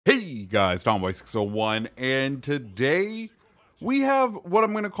Hey guys, Tomboy601, and today we have what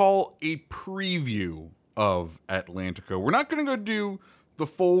I'm going to call a preview of Atlantico. We're not going to go do the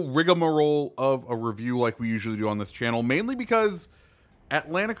full rigmarole of a review like we usually do on this channel, mainly because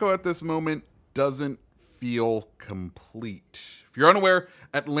Atlantico at this moment doesn't feel complete. If you're unaware,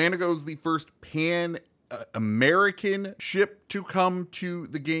 Atlantico is the first Pan-American ship to come to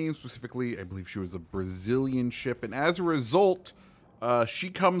the game. Specifically, I believe she was a Brazilian ship, and as a result, she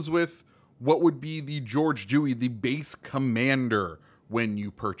comes with what would be the George Dewey, the base commander, when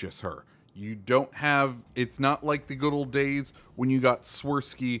you purchase her. You don't have, it's not like the good old days when you got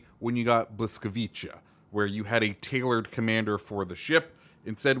Swirsky, when you got Bliskovica, where you had a tailored commander for the ship.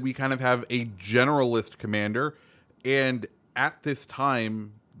 Instead, we kind of have a generalist commander, and at this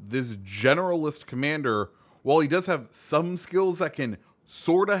time, this generalist commander, while he does have some skills that can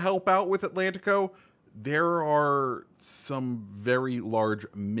sort of help out with Atlantico, there are some very large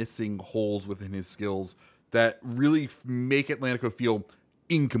missing holes within his skills that really make Atlantico feel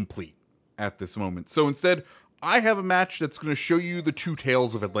incomplete at this moment. So instead, I have a match that's going to show you the two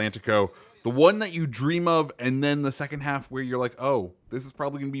tales of Atlantico, the one that you dream of, and then the second half where you're like, oh, this is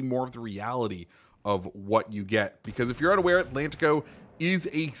probably going to be more of the reality of what you get. Because if you're unaware, Atlantico is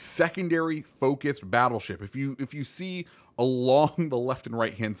a secondary focused battleship. If you see along the left and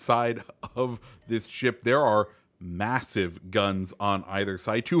right hand side of this ship, there are massive guns on either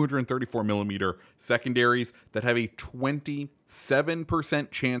side, 234 millimeter secondaries that have a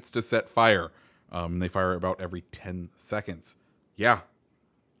 27% chance to set fire. They fire about every 10 seconds. Yeah,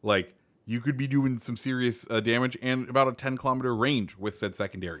 like you could be doing some serious damage and about a 10-kilometer range with said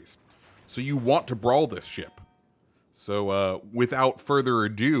secondaries. So you want to brawl this ship. So without further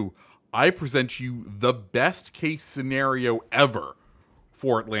ado, I present you the best case scenario ever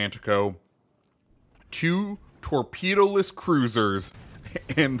for Atlantico. 2 torpedo-less cruisers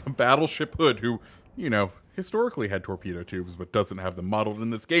and the battleship Hood, who, you know, historically had torpedo tubes, but doesn't have them modeled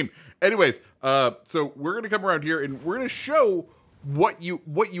in this game. Anyways, so we're going to come around here and we're going to show what you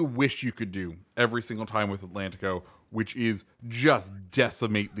wish you could do every single time with Atlantico, which is just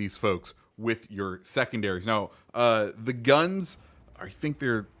decimate these folks with your secondaries. Now, the guns, I think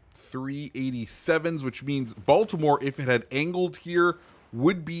they're 387s, which means Baltimore, if it had angled here,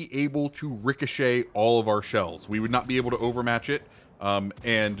 would be able to ricochet all of our shells. We would not be able to overmatch it,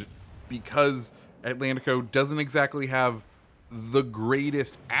 and because Atlantico doesn't exactly have the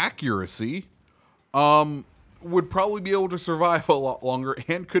greatest accuracy, would probably be able to survive a lot longer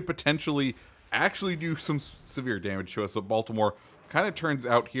and could potentially actually do some severe damage to us. So Baltimore kind of turns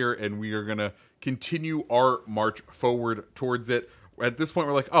out here, and we are going to continue our march forward towards it. At this point,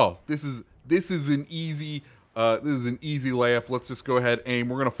 we're like, oh, this is an easy layup. Let's just go ahead, aim.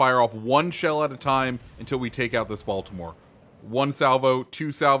 We're going to fire off one shell at a time until we take out this Baltimore. 1 salvo,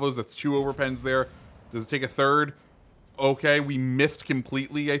 2 salvos. That's 2 overpens there. Does it take a third? Okay, we missed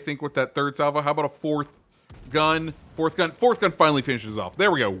completely, I think, with that third salvo. How about a fourth gun? Fourth gun finally finishes off. There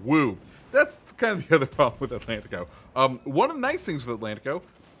we go. Woo. That's kind of the other problem with Atlantico. One of the nice things with Atlantico,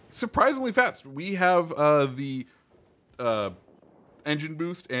 surprisingly fast. We have the engine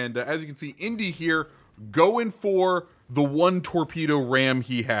boost, and as you can see, Indy here going for the 1 torpedo ram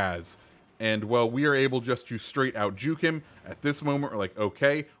he has. And, well, we are able just to straight out juke him. At this moment, we're like,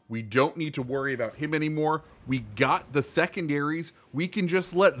 okay, we don't need to worry about him anymore. We got the secondaries. We can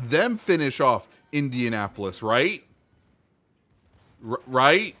just let them finish off Indianapolis, right?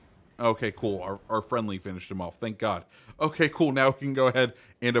 Right? Okay, cool. Our friendly finished him off. Thank God. Okay, cool. Now we can go ahead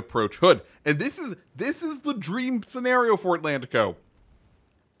and approach Hood. And this is the dream scenario for Atlantico.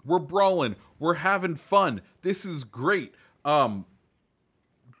 We're brawling. We're having fun. This is great. But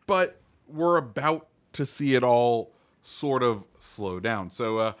we're about to see it all sort of slow down.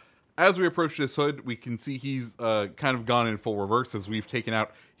 So as we approach this Hood, we can see he's kind of gone in full reverse as we've taken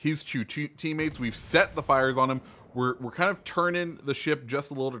out his 2 teammates. We've set the fires on him. We're kind of turning the ship just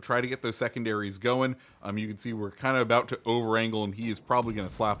a little to try to get those secondaries going. You can see we're kind of about to over-angle, and he is probably going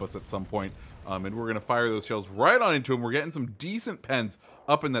to slap us at some point. And we're going to fire those shells right on into him. We're getting some decent pens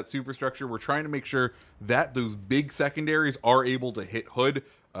up in that superstructure. We're trying to make sure that those big secondaries are able to hit Hood.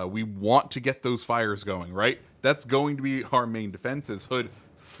 We want to get those fires going, right? That's going to be our main defense, as Hood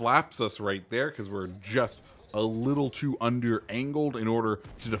slaps us right there because we're just a little too under-angled in order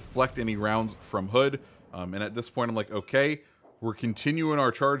to deflect any rounds from Hood. And at this point, I'm like, okay, we're continuing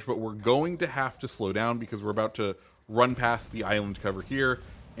our charge, but we're going to have to slow down because we're about to run past the island cover here.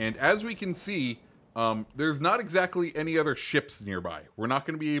 And as we can see, there's not exactly any other ships nearby. We're not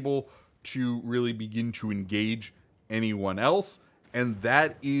going to be able to really begin to engage anyone else. And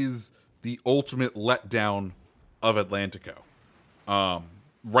that is the ultimate letdown of Atlantico.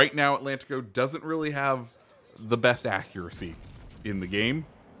 Right now, Atlantico doesn't really have the best accuracy in the game.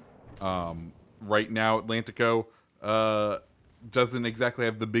 Right now, Atlantico doesn't exactly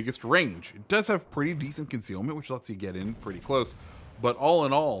have the biggest range. It does have pretty decent concealment, which lets you get in pretty close. But all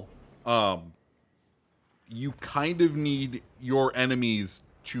in all, you kind of need your enemies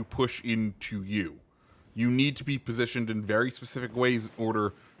to push into you. You need to be positioned in very specific ways in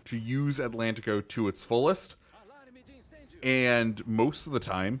order to use Atlantico to its fullest. And most of the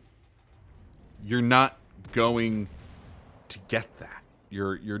time, you're not going to get that.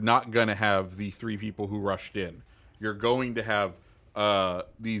 You're not going to have the 3 people who rushed in. You're going to have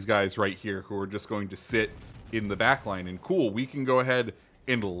these guys right here who are just going to sit in the back line. And cool, we can go ahead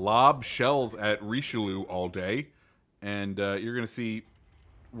and lob shells at Richelieu all day. And you're going to see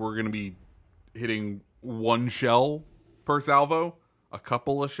we're going to be hitting 1 shell per salvo, a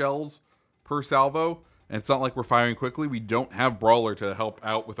couple of shells per salvo. And it's not like we're firing quickly. We don't have Brawler to help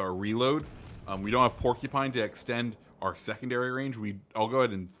out with our reload. We don't have Porcupine to extend our secondary range. I'll go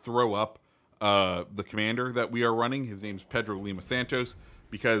ahead and throw up the commander that we are running. His name's Pedro Lima Santos.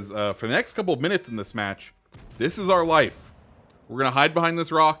 Because for the next couple of minutes in this match, this is our life. We're going to hide behind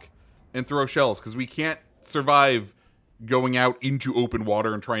this rock and throw shells. Because we can't survive going out into open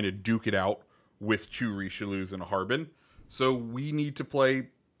water and trying to duke it out with 2 Richelieus and a Harbin. So we need to play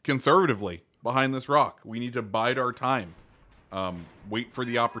conservatively behind this rock. We need to bide our time. Wait for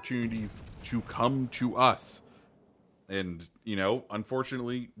the opportunities to come to us. And, you know,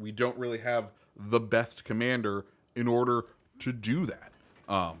 unfortunately, we don't really have the best commander in order to do that.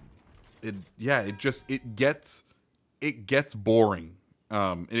 It gets boring.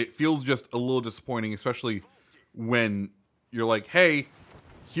 And it feels just a little disappointing, especially when you're like, hey,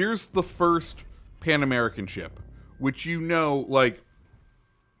 here's the first Pan American ship, which, you know, like,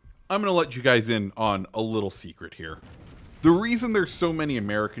 I'm going to let you guys in on a little secret here. The reason there's so many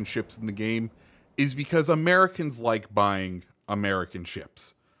American ships in the game is because Americans like buying American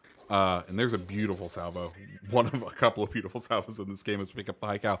ships. And there's a beautiful salvo. One of a couple of beautiful salvos in this game as we pick up the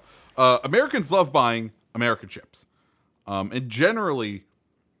high cal. Americans love buying American ships. And generally,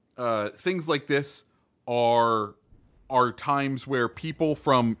 things like this are times where people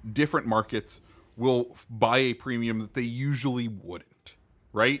from different markets will buy a premium that they usually wouldn't,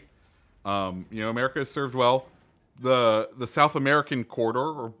 right? You know, America is served well. The South American corridor,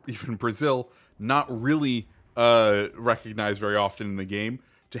 or even Brazil, not really recognized very often in the game.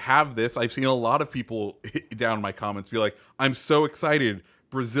 To have this, I've seen a lot of people down in my comments be like, I'm so excited.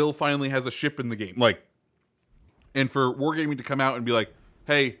 Brazil finally has a ship in the game. Like, and for Wargaming to come out and be like,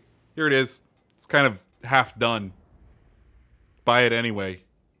 hey, here it is. It's kind of half done. Buy it anyway.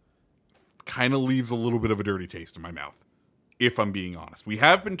 Kind of leaves a little bit of a dirty taste in my mouth, if I'm being honest. We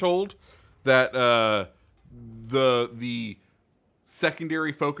have been told that the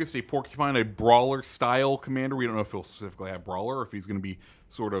secondary focused, a Porcupine, a Brawler style commander. We don't know if he'll specifically have Brawler or if he's going to be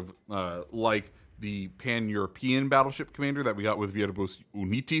sort of like the Pan-European battleship commander that we got with Vierbos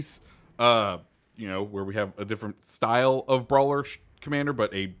Unitis, you know, where we have a different style of Brawler commander,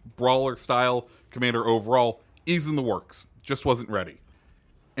 but a Brawler style commander overall is in the works. Just wasn't ready.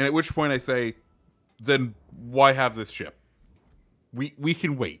 And at which point I say, then why have this ship? We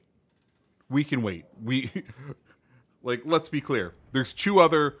can wait. We can wait. Like, let's be clear. There's 2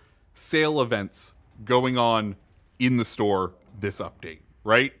 other sale events going on in the store this update,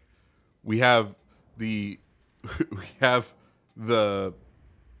 right? We have the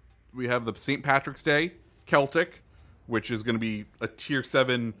St. Patrick's Day Celtic, which is going to be a tier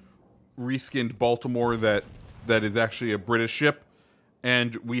 7 reskinned Baltimore that is actually a British ship.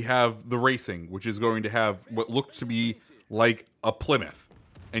 And we have the Racing, which is going to have what looks to be like a Plymouth.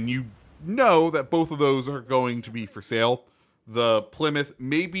 And you know that both of those are going to be for sale. The Plymouth,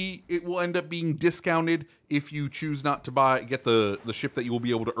 maybe it will end up being discounted if you choose not to get the ship that you will be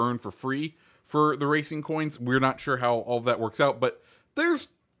able to earn for free for the Racing coins. We're not sure how all of that works out, but there's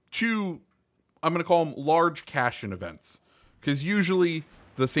 2, I'm going to call them large cash-in events. Because usually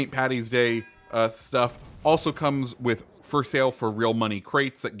the St. Patty's Day stuff also comes with for sale for real money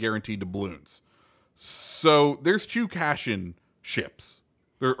crates that guarantee doubloons. So there's 2 cash-in ships.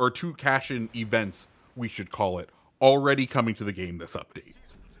 There are 2 cash-in events, we should call it, already coming to the game this update.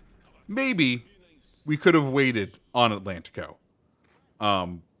 Maybe we could have waited on Atlantico.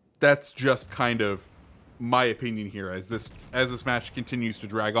 That's just kind of my opinion here as this match continues to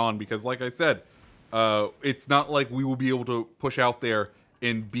drag on, because like I said, it's not like we will be able to push out there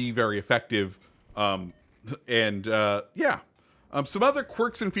and be very effective. Some other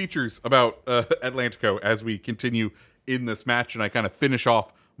quirks and features about Atlantico as we continue in this match, and I kind of finish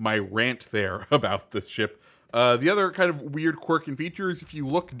off my rant there about this ship. The other kind of weird quirk and feature is if you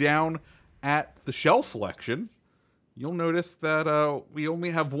look down at the shell selection, you'll notice that we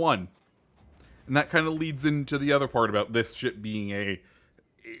only have one. And that kind of leads into the other part about this ship being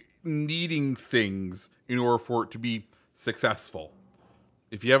needing things in order for it to be successful.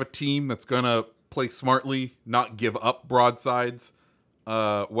 If you have a team that's going to play smartly, not give up broadsides,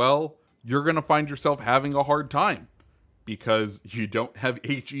 well, you're going to find yourself having a hard time because you don't have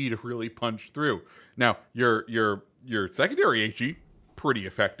HE to really punch through. Now, your secondary HE, pretty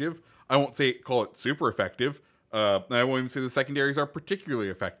effective. I won't call it super effective. I won't even say the secondaries are particularly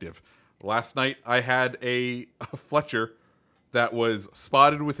effective. Last night, I had a Fletcher that was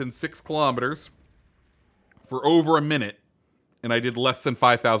spotted within 6 kilometers for over a minute, and I did less than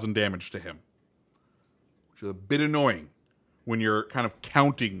 5,000 damage to him, which is a bit annoying when you're kind of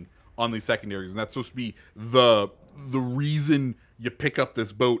counting on these secondaries, and that's supposed to be the reason you pick up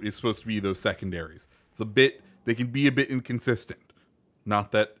this boat is supposed to be those secondaries. They can be a bit inconsistent.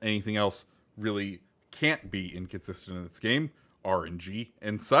 Not that anything else really can't be inconsistent in this game, RNG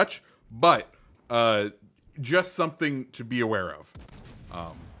and such, but just something to be aware of.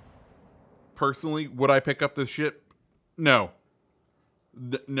 Personally, would I pick up this ship? No.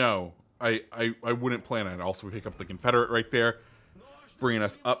 No. I wouldn't plan on it. Also, we pick up the Confederate right there, bringing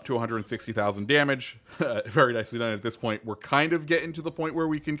us up to 160,000 damage. Very nicely done at this point. We're kind of getting to the point where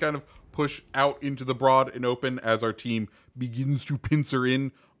we can kind of push out into the broad and open as our team begins to pincer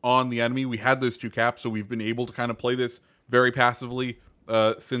in on the enemy. We had those 2 caps, so we've been able to kind of play this very passively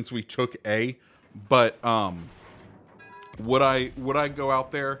since we took A. But would I go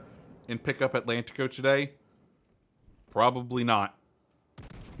out there and pick up Atlantico today? Probably not.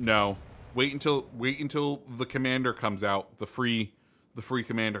 No. Wait until the commander comes out. The free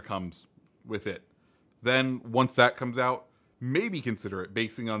commander comes with it. Then once that comes out, maybe consider it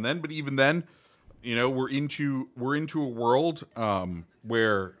basing on then. But even then, you know, we're into a world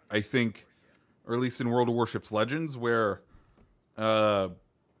where I think, or at least in World of Warships Legends, where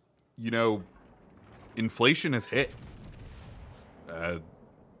you know, inflation has hit.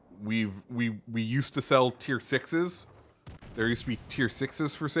 We used to sell tier 6s. There used to be tier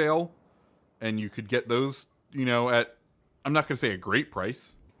 6s for sale, and you could get those, you know, at, I'm not going to say a great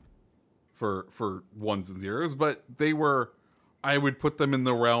price for 1s and 0s, but they were, I would put them in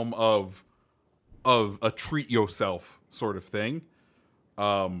the realm of a treat yourself sort of thing.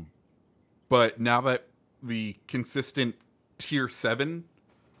 But now that the consistent tier 7,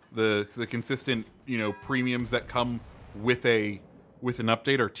 the consistent, you know, premiums that come with an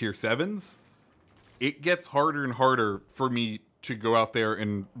update are tier 7s, it gets harder and harder for me to go out there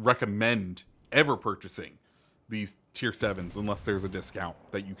and recommend ever purchasing these tier 7s unless there's a discount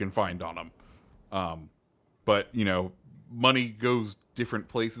that you can find on them. But, you know, money goes different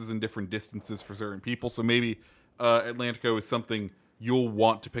places and different distances for certain people, so maybe Atlantico is something you'll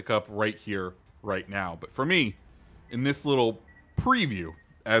want to pick up right here, right now. But for me, in this little preview,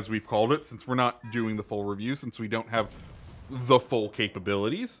 as we've called it, since we're not doing the full review, since we don't have the full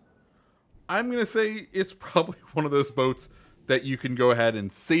capabilities, I'm going to say it's probably one of those boats that you can go ahead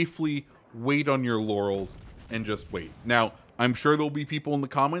and safely wait on your laurels and just wait. Now, I'm sure there'll be people in the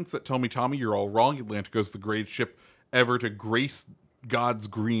comments that tell me, Tommy, you're all wrong. Atlantico's the greatest ship ever to grace God's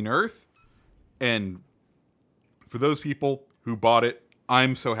green earth. And for those people who bought it,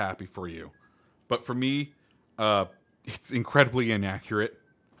 I'm so happy for you. But for me, it's incredibly inaccurate.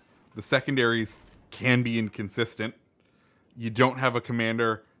 The secondaries can be inconsistent. You don't have a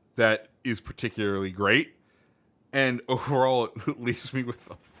commander that is particularly great. And overall, it leaves me with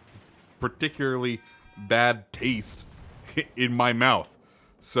a particularly bad taste in my mouth.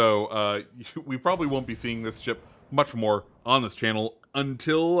 So we probably won't be seeing this ship much more on this channel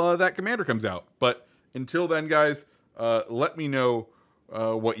until that commander comes out. But until then, guys, let me know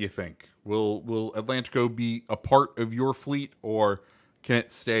what you think. Will Atlantico be a part of your fleet, or can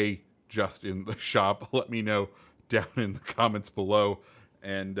it stay just in the shop? Let me know down in the comments below.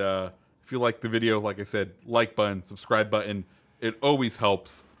 And if you like the video, like I said, like button, subscribe button. It always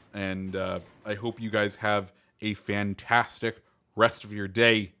helps. And I hope you guys have a fantastic rest of your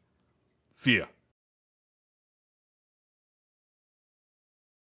day. See ya.